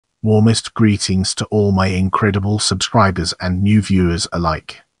Warmest greetings to all my incredible subscribers and new viewers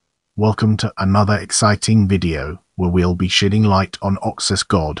alike. Welcome to another exciting video, where we'll be shedding light on Oxus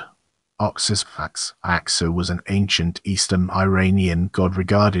god. Oxus Vaxš Oaxšo was an ancient Eastern Iranian god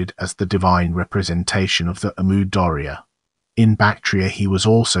regarded as the divine representation of the Amu Darya. In Bactria he was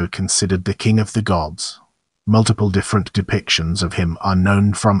also considered the king of the gods. Multiple different depictions of him are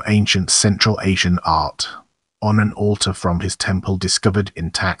known from ancient Central Asian art. On an altar from his temple discovered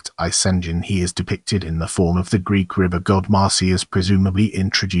in Takht-i Sangin he is depicted in the form of the Greek river god Marsyas, presumably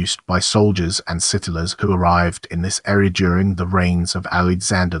introduced by soldiers and settlers who arrived in this area during the reigns of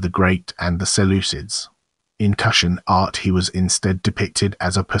Alexander the Great and the Seleucids. In Kushan art he was instead depicted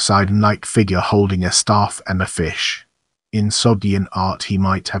as a Poseidon-like figure holding a staff and a fish. In Sogdian art he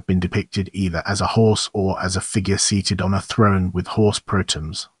might have been depicted either as a horse or as a figure seated on a throne with horse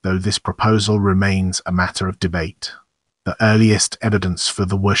protomes, though this proposal remains a matter of debate. The earliest evidence for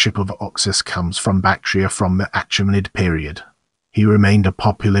the worship of Oxus comes from Bactria from the Achaemenid period. He remained a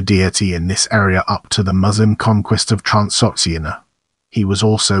popular deity in this area up to the Muslim conquest of Transoxiana. He was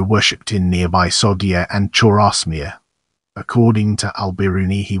also worshipped in nearby Sogdia and Chorasmia. According to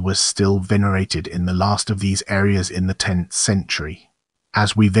Al-Biruni, he was still venerated in the last of these areas in the 10th century.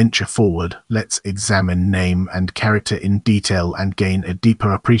 As we venture forward, let's examine name and character in detail and gain a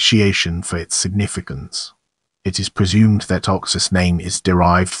deeper appreciation for its significance. It is presumed that Oxus' name is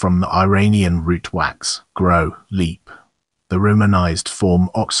derived from the Iranian root wax, grow, leap. The Romanized form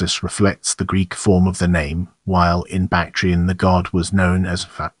Oxus reflects the Greek form of the name, while in Bactrian the god was known as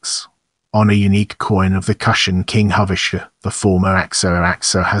Vaxš. On a unique coin of the Kushan king Vaxš, the former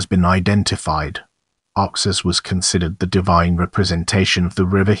Oaxxo has been identified. Oxus was considered the divine representation of the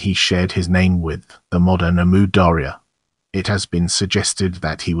river he shared his name with, the modern Amu Darya. It has been suggested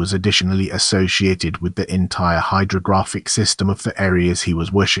that he was additionally associated with the entire hydrographic system of the areas he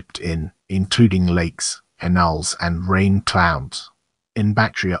was worshipped in, including lakes, canals, and rain clouds. In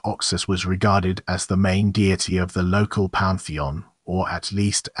Bactria, Oxus was regarded as the main deity of the local pantheon, or at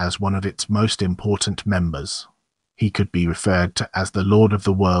least as one of its most important members. He could be referred to as the Lord of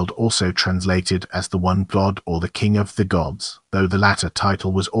the World, also translated as the One God or the King of the Gods, though the latter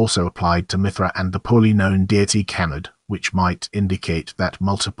title was also applied to Mithra and the poorly known deity Achaemenid, which might indicate that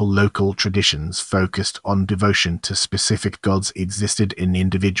multiple local traditions focused on devotion to specific gods existed in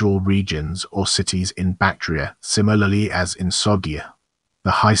individual regions or cities in Bactria, similarly as in Sogdia. The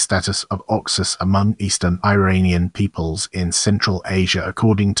high status of Oxus among Eastern Iranian peoples in Central Asia,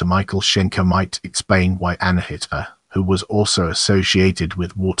 according to Michael Schenker, might explain why Anahita, who was also associated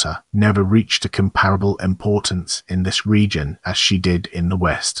with water, never reached a comparable importance in this region as she did in the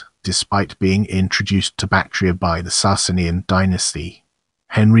West, despite being introduced to Bactria by the Sasanian dynasty.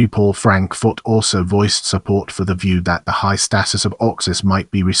 Henry Paul Frankfurt also voiced support for the view that the high status of Oxus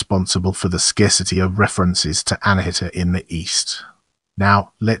might be responsible for the scarcity of references to Anahita in the East.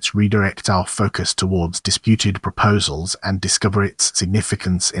 Now, let's redirect our focus towards disputed proposals and discover its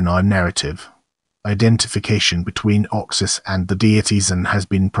significance in our narrative. Identification between Oxus and the deities has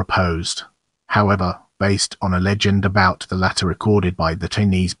been proposed. However, based on a legend about the latter recorded by the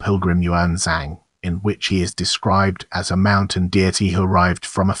Chinese pilgrim Yuan Zhang, in which he is described as a mountain deity who arrived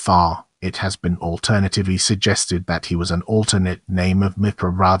from afar, it has been alternatively suggested that he was an alternate name of Mithra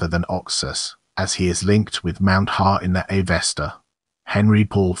rather than Oxus, as he is linked with Mount Har in the Avesta. Henry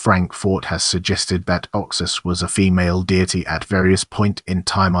Paul Frankfurt has suggested that Oxus was a female deity at various points in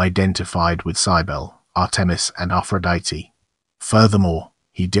time identified with Cybele, Artemis, and Aphrodite. Furthermore,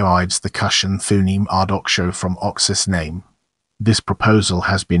 he derives the Kushan thuneme Oxxo from Oxus' name. This proposal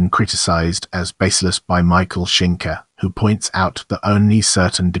has been criticized as baseless by Michael Schenker, who points out that only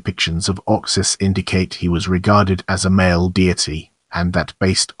certain depictions of Oxus indicate he was regarded as a male deity, and that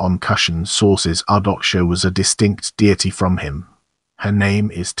based on Kushan sources Oxxo was a distinct deity from him. Her name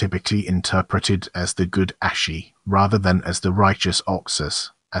is typically interpreted as the good Ashi, rather than as the righteous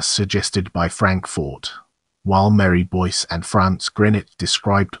Oxus, as suggested by Frankfurt. While Mary Boyce and Franz Grenet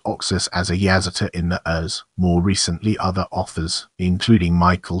described Oxus as a Yazata in the Urs, more recently other authors, including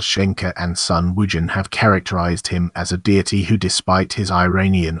Michael Schenker and Sun Wujin, have characterized him as a deity who, despite his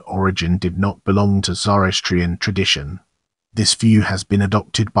Iranian origin, did not belong to Zoroastrian tradition. This view has been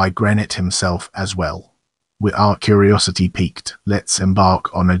adopted by Grenet himself as well. With our curiosity piqued, let's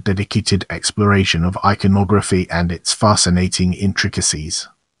embark on a dedicated exploration of iconography and its fascinating intricacies.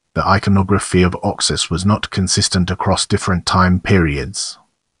 The iconography of Oxus was not consistent across different time periods.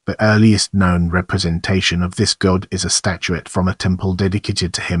 The earliest known representation of this god is a statuette from a temple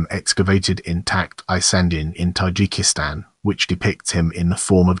dedicated to him excavated in Takht-i Sangin in Tajikistan, which depicts him in the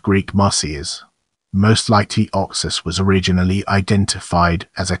form of Greek Marsyas. Most likely Oxus was originally identified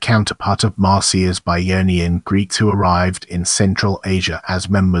as a counterpart of Marsyas by Ionian Greeks who arrived in Central Asia as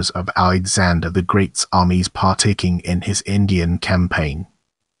members of Alexander the Great's armies partaking in his Indian campaign.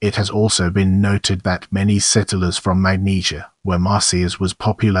 It has also been noted that many settlers from Magnesia, where Marsyas was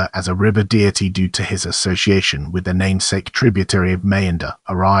popular as a river deity due to his association with the namesake tributary of Meander,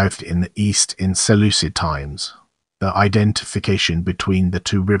 arrived in the east in Seleucid times. The identification between the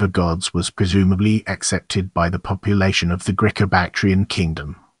two river gods was presumably accepted by the population of the Greco-Bactrian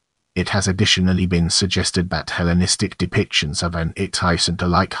kingdom. It has additionally been suggested that Hellenistic depictions of an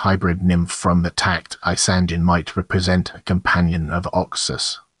Icthysanta-like hybrid nymph from the Takht-i Sangin might represent a companion of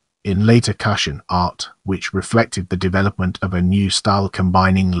Oxus. In later Kushan art, which reflected the development of a new style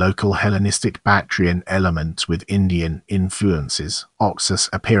combining local Hellenistic Bactrian elements with Indian influences, Oxus'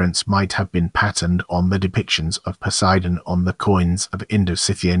 appearance might have been patterned on the depictions of Poseidon on the coins of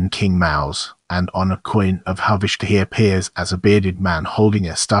Indo-Scythian king Maus, and on a coin of Huvishta he appears as a bearded man holding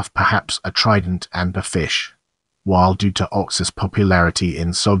a staff, perhaps a trident and a fish. While due to Oxus' popularity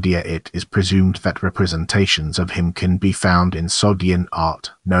in Sogdia it is presumed that representations of him can be found in Sogdian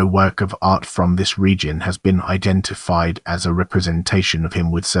art, no work of art from this region has been identified as a representation of him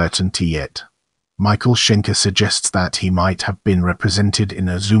with certainty yet. Michael Schenker suggests that he might have been represented in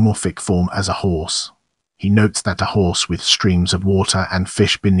a zoomorphic form as a horse. He notes that a horse with streams of water and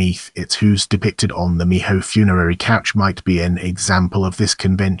fish beneath its hooves depicted on the Miho funerary couch might be an example of this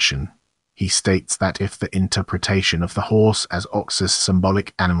convention. He states that if the interpretation of the horse as Oxus'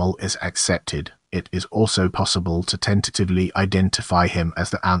 symbolic animal is accepted, it is also possible to tentatively identify him as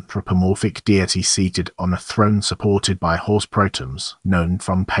the anthropomorphic deity seated on a throne supported by horse protomes, known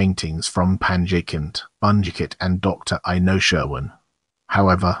from paintings from Panjakint, Bunjikit and Dr. Ino Sherwin.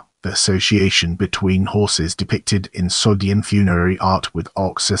 However, the association between horses depicted in Sogdian funerary art with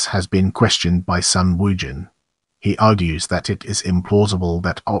Oxus has been questioned by Sun Wujin. He argues that it is implausible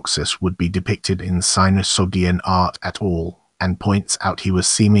that Oxus would be depicted in Sino-Sogdian art at all, and points out he was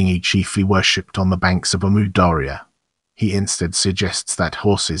seemingly chiefly worshipped on the banks of Amu Darya. He instead suggests that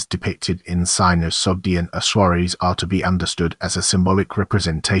horses depicted in Sino-Sogdian ossuaries are to be understood as a symbolic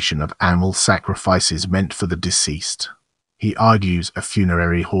representation of animal sacrifices meant for the deceased. He argues a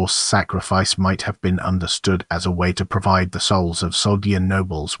funerary horse sacrifice might have been understood as a way to provide the souls of Sogdian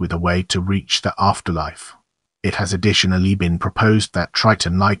nobles with a way to reach the afterlife. It has additionally been proposed that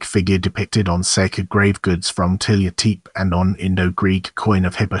Triton-like figure depicted on sacred grave goods from Tiliatip and on Indo-Greek coin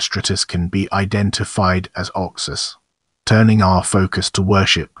of Hippostratus can be identified as Oxus. Turning our focus to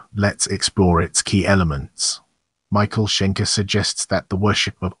worship, let's explore its key elements. Michael Schenker suggests that the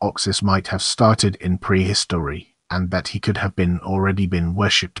worship of Oxus might have started in prehistory, and that he could have already been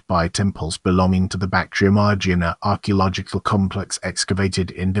worshipped by temples belonging to the Bactria archaeological complex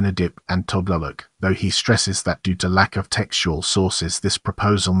excavated in Dinadip and Tobluk, though he stresses that due to lack of textual sources this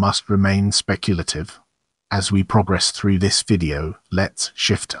proposal must remain speculative. As we progress through this video, let's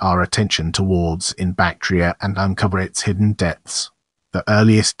shift our attention towards in Bactria and uncover its hidden depths. The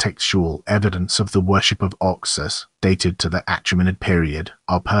earliest textual evidence of the worship of Oxus, dated to the Achaemenid period,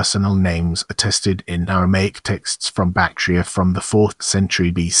 are personal names attested in Aramaic texts from Bactria from the 4th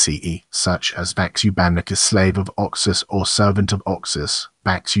century BCE, such as Vaxu Bandaka, slave of Oxus or servant of Oxus,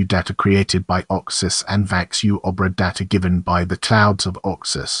 Vaxu data created by Oxus, and Vaxu obra data given by the clouds of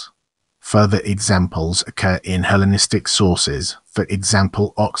Oxus. Further examples occur in Hellenistic sources, for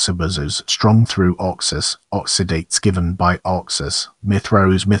example Oxybazos strong through Oxus, Oxidates given by Oxus,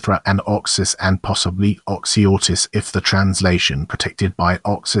 Mithros Mithra and Oxus, and possibly Oxiotis if the translation protected by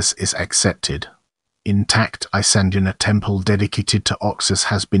Oxus is accepted. In Takht-i Sangin a temple dedicated to Oxus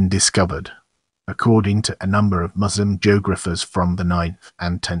has been discovered. According to a number of Muslim geographers from the 9th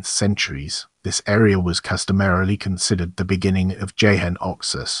and 10th centuries, this area was customarily considered the beginning of Jahan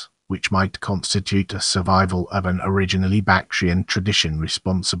Oxus, which might constitute a survival of an originally Bactrian tradition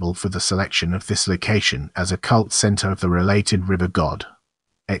responsible for the selection of this location as a cult center of the related river god.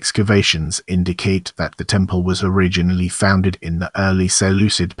 Excavations indicate that the temple was originally founded in the early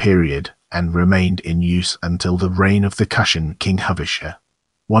Seleucid period and remained in use until the reign of the Kushan king Huvishta.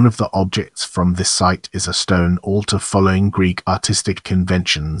 One of the objects from this site is a stone altar following Greek artistic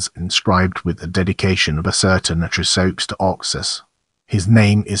conventions inscribed with the dedication of a certain Transoxiana to Oxus. His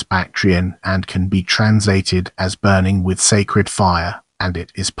name is Bactrian and can be translated as burning with sacred fire, and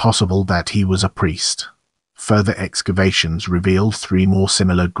it is possible that he was a priest. Further excavations revealed 3 more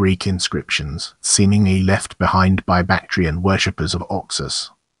similar Greek inscriptions, seemingly left behind by Bactrian worshippers of Oxus.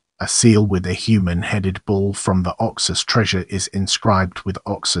 A seal with a human-headed bull from the Oxus treasure is inscribed with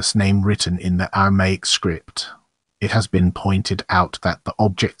Oxus' name written in the Aramaic script. It has been pointed out that the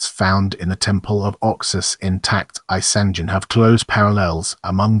objects found in the temple of Oxus in Takht-i Sangin have close parallels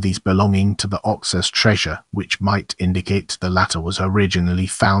among these belonging to the Oxus treasure, which might indicate the latter was originally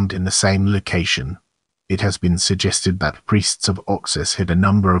found in the same location. It has been suggested that priests of Oxus hid a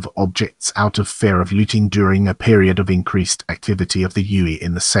number of objects out of fear of looting during a period of increased activity of the Yui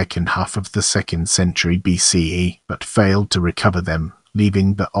in the second half of the 2nd century BCE, but failed to recover them,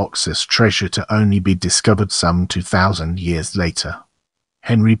 leaving the Oxus treasure to only be discovered some 2,000 years later.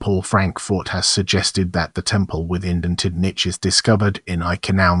 Henry Paul Frankfurt has suggested that the temple with indented niches discovered in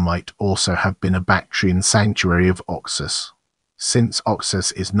Achaemenid might also have been a Bactrian sanctuary of Oxus. Since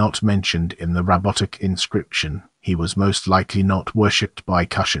Oxus is not mentioned in the Rabotic inscription, he was most likely not worshipped by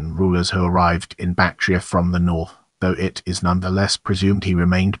Kushan rulers who arrived in Bactria from the north, though it is nonetheless presumed he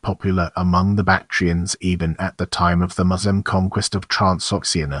remained popular among the Bactrians even at the time of the Muslim conquest of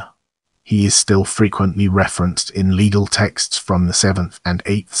Transoxiana. He is still frequently referenced in legal texts from the 7th and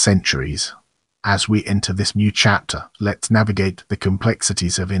 8th centuries. As we enter this new chapter, let's navigate the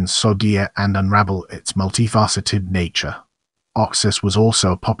complexities of Sogdia and unravel its multifaceted nature. Oxus was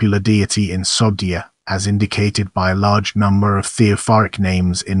also a popular deity in Sogdia, as indicated by a large number of theophoric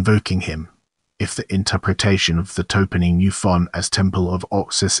names invoking him. If the interpretation of the toponym Euphon as Temple of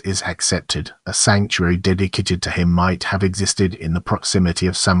Oxus is accepted, a sanctuary dedicated to him might have existed in the proximity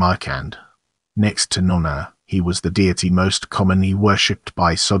of Samarkand. Next to Nona, he was the deity most commonly worshipped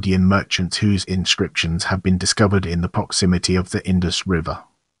by Sogdian merchants whose inscriptions have been discovered in the proximity of the Indus River.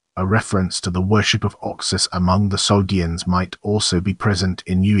 A reference to the worship of Oxus among the Sogdians might also be present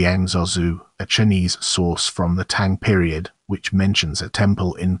in Yuangzozu, a Chinese source from the Tang period, which mentions a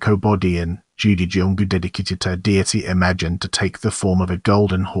temple in Kobodian, Judijionggu dedicated to a deity imagined to take the form of a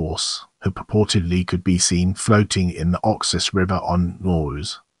golden horse, who purportedly could be seen floating in the Oxus River on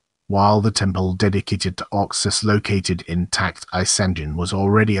Nowruz. While the temple dedicated to Oxus located in Takht-i Sangin was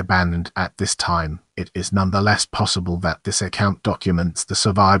already abandoned at this time, it is nonetheless possible that this account documents the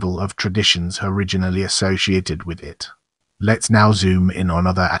survival of traditions originally associated with it. Let's now zoom in on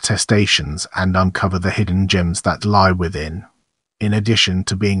other attestations and uncover the hidden gems that lie within. In addition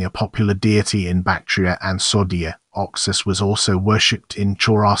to being a popular deity in Bactria and Sogdia, Oxus was also worshipped in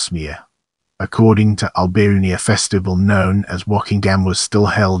Chorasmia. According to Al-Biruni, a festival known as Wokingham was still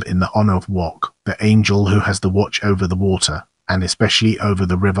held in the honor of Wok, the angel who has the watch over the water, and especially over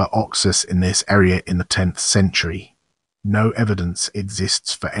the river Oxus in this area in the 10th century. No evidence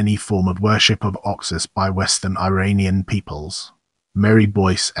exists for any form of worship of Oxus by Western Iranian peoples. Mary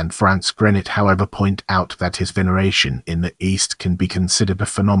Boyce and Franz Grenit, however, point out that his veneration in the East can be considered a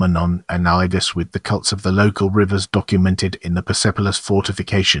phenomenon analogous with the cults of the local rivers documented in the Persepolis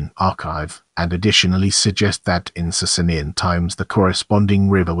Fortification Archive, and additionally suggest that in Sasanian times the corresponding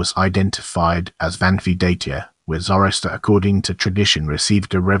river was identified as Vanfidatia, where Zoroaster, according to tradition,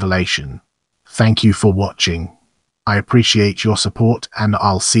 received a revelation. Thank you for watching. I appreciate your support, and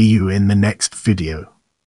I'll see you in the next video.